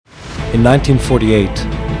In 1948,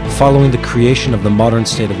 following the creation of the modern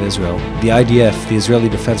state of Israel, the IDF, the Israeli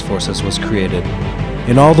Defense Forces, was created.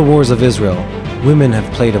 In all the wars of Israel, women have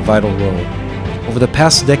played a vital role. Over the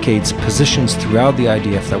past decades, positions throughout the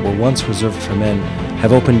IDF that were once reserved for men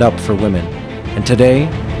have opened up for women. And today,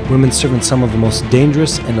 women serve in some of the most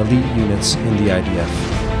dangerous and elite units in the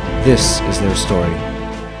IDF. This is their story.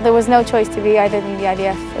 There was no choice to be either than the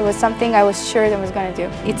IDF. It was something I was sure that I was going to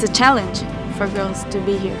do. It's a challenge for girls to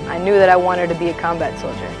be here. I knew that I wanted to be a combat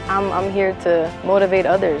soldier. I'm here to motivate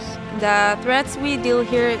others. The threats we deal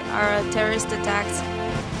here are terrorist attacks.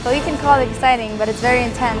 So you can call it exciting, but it's very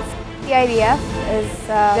intense. The IDF is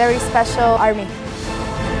a very special army.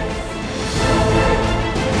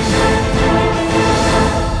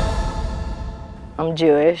 I'm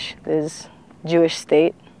Jewish. This is Jewish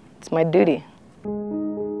state. It's my duty.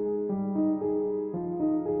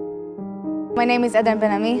 My name is Laadan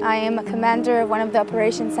Ben-Ami. I am a commander of one of the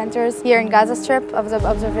operation centers here in Gaza Strip of the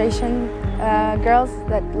observation girls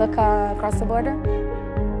that look across the border.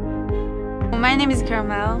 My name is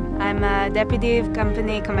Carmel. I'm a deputy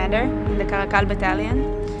company commander in the Karakal battalion.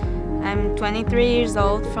 I'm 23 years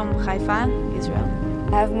old from Haifa, Israel.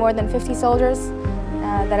 I have more than 50 soldiers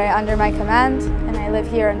that are under my command, and I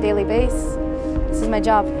live here on a daily basis. This is my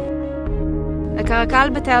job. The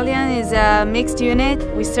Karakal battalion is a mixed unit.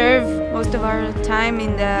 We serve most of our time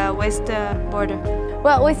in the west border.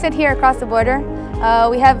 Well, we sit here across the border.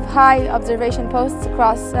 We have high observation posts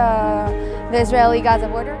across the Israeli-Gaza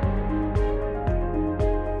border.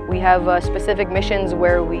 We have specific missions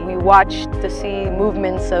where we watch to see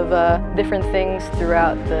movements of different things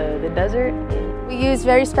throughout the desert. We use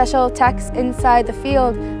very special techs inside the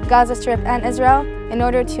field, Gaza Strip and Israel, in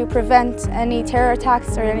order to prevent any terror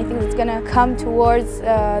attacks or anything that's going to come towards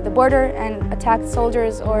the border and attack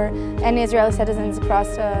soldiers or any Israeli citizens across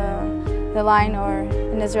the line or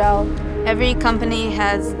in Israel. Every company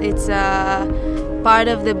has its part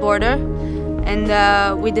of the border, and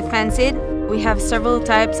we defend it. We have several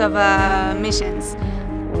types of missions.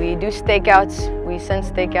 We do stakeouts. We send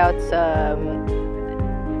stakeouts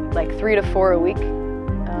like 3 to 4 a week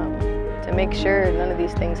to make sure none of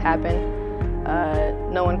these things happen.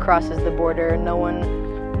 No one crosses the border. No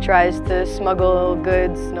one tries to smuggle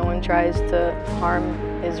goods. No one tries to harm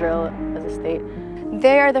Israel as a state.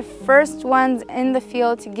 They are the first ones in the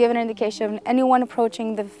field to give an indication of anyone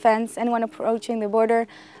approaching the fence, anyone approaching the border.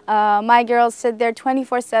 My girls sit there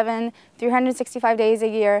 24/7, 365 days a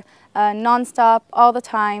year, non-stop, all the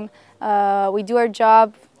time. We do our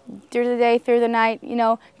job through the day, through the night. You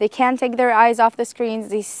know, they can't take their eyes off the screens.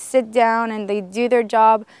 They sit down and they do their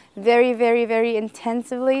job very, very, very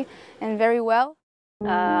intensively and very well.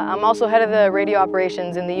 I'm also head of the radio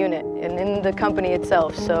operations in the unit and in the company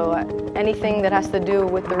itself. So anything that has to do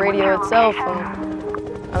with the radio itself,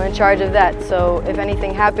 I'm in charge of that. So if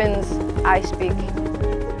anything happens, I speak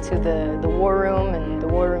to the war room and the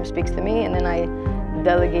war room speaks to me, and then I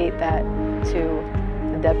delegate that to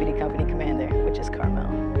the deputy company commander, which is Carmel.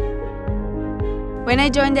 When I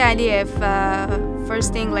joined the IDF,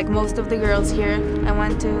 first thing, like most of the girls here, I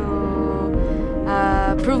want to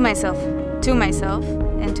prove myself to myself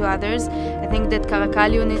and to others. I think that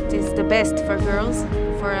Karakal unit is the best for girls,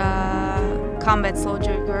 for combat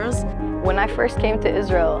soldier girls. When I first came to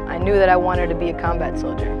Israel, I knew that I wanted to be a combat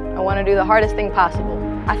soldier. I wanted to do the hardest thing possible.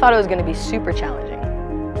 I thought it was going to be super challenging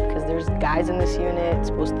because there's guys in this unit, it's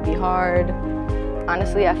supposed to be hard.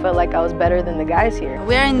 Honestly, I felt like I was better than the guys here.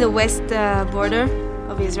 We're in the west border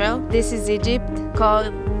of Israel. This is Egypt,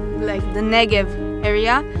 called like the Negev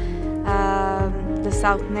area. The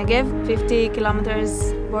South Negev, 50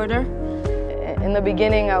 kilometers border. In the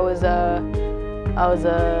beginning, I was a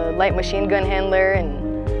light machine gun handler, and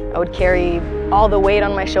I would carry all the weight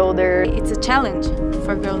on my shoulder. It's a challenge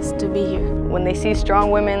for girls to be here. When they see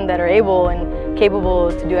strong women that are able and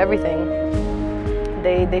capable to do everything,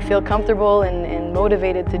 they feel comfortable and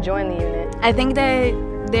motivated to join the unit. I think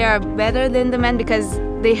they are better than the men because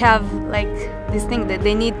they have like this thing that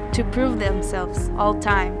they need to prove themselves all the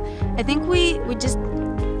time. I think we just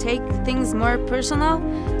take things more personal,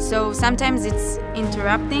 so sometimes it's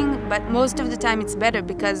interrupting, but most of the time it's better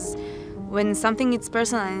because when something is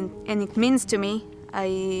personal and it means to me,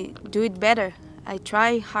 I do it better. I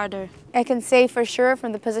try harder. I can say for sure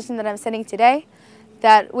from the position that I'm sitting today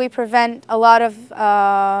that we prevent a lot of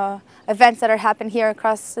events that are happening here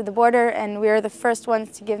across the border, and we are the first ones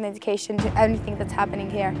to give an indication to anything that's happening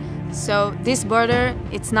here. So this border,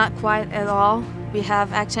 it's not quiet at all. We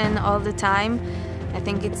have action all the time. I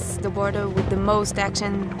think it's the border with the most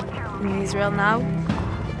action in Israel now.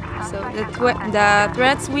 So the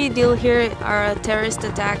threats we deal here are terrorist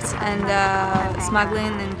attacks and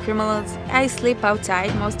smuggling and criminals. I sleep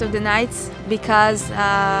outside most of the nights because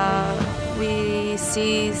we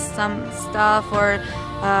see some stuff or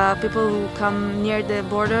people who come near the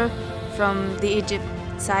border from the Egypt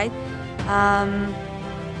side.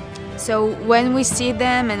 So when we see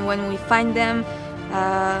them and when we find them,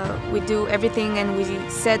 we do everything and we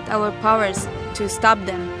set our powers to stop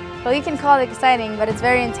them. Well, you can call it exciting, but it's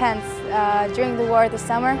very intense. During the war this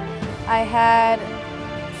summer, I had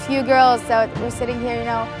a few girls that were sitting here, you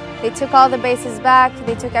know, they took all the bases back,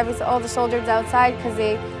 they took all the soldiers outside because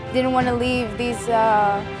they didn't want to leave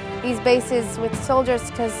these bases with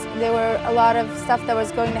soldiers because there were a lot of stuff that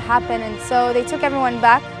was going to happen, and so they took everyone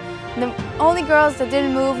back. The only girls that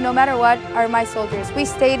didn't move, no matter what, are my soldiers. We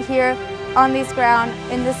stayed here on this ground,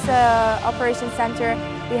 in this operation center.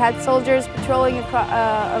 We had soldiers patrolling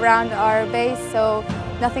around our base, so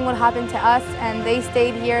nothing would happen to us, and they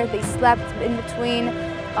stayed here. They slept in between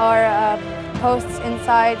our posts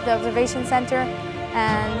inside the observation center,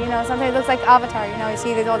 and you know, sometimes it looks like Avatar. You know, you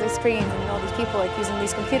see all these screens and all these people like using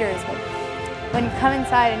these computers, but when you come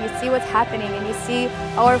inside and you see what's happening and you see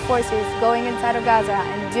our forces going inside of Gaza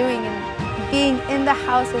and doing and being in the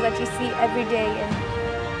houses that you see every day and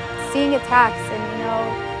seeing attacks and, you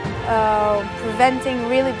know, preventing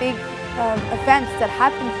really big events that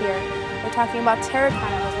happen here. We're talking about terror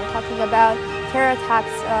tunnels, we're talking about terror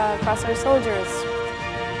attacks across our soldiers.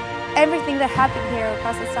 Everything that happened here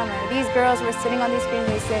across the summer. These girls were sitting on these screens,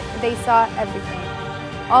 they saw everything.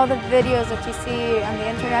 All the videos that you see on the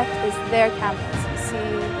internet is their cameras. You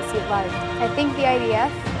see it live. I think the IDF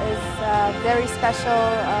is a very special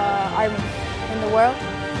army in the world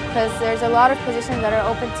because there's a lot of positions that are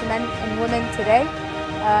open to men and women today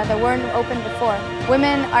that weren't open before.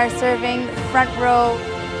 Women are serving front row.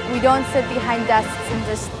 We don't sit behind desks and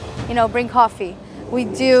just, you know, bring coffee. We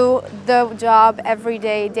do the job every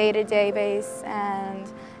day, day-to-day base, and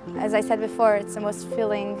as I said before, it's the most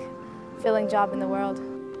fulfilling job in the world.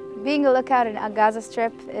 Being a lookout in a Gaza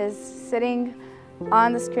Strip is sitting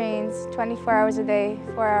on the screens 24 hours a day,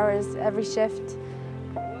 4 hours every shift,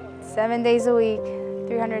 7 days a week,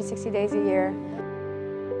 360 days a year.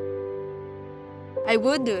 I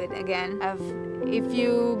would do it again. If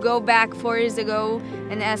you go back 4 years ago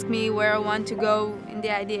and ask me where I want to go in the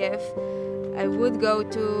IDF, I would go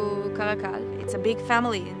to Karakal. It's a big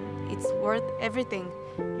family and it's worth everything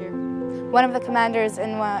here. One of the commanders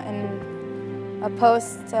in a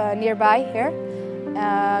post nearby here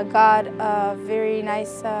got a very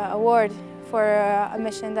nice award for a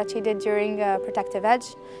mission that she did during Protective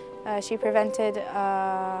Edge. She prevented,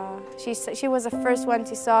 she was the first one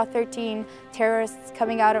to saw 13 terrorists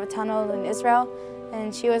coming out of a tunnel in Israel,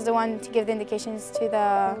 and she was the one to give the indications to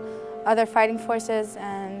the other fighting forces,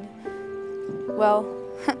 and well,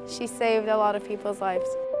 she saved a lot of people's lives.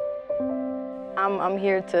 I'm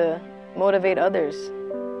here to motivate others.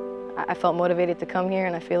 I felt motivated to come here,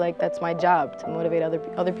 and I feel like that's my job, to motivate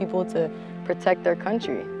other people to protect their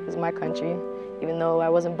country. This is my country. Even though I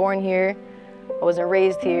wasn't born here, I wasn't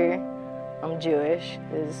raised here, I'm Jewish.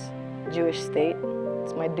 This is a Jewish state.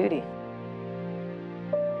 It's my duty.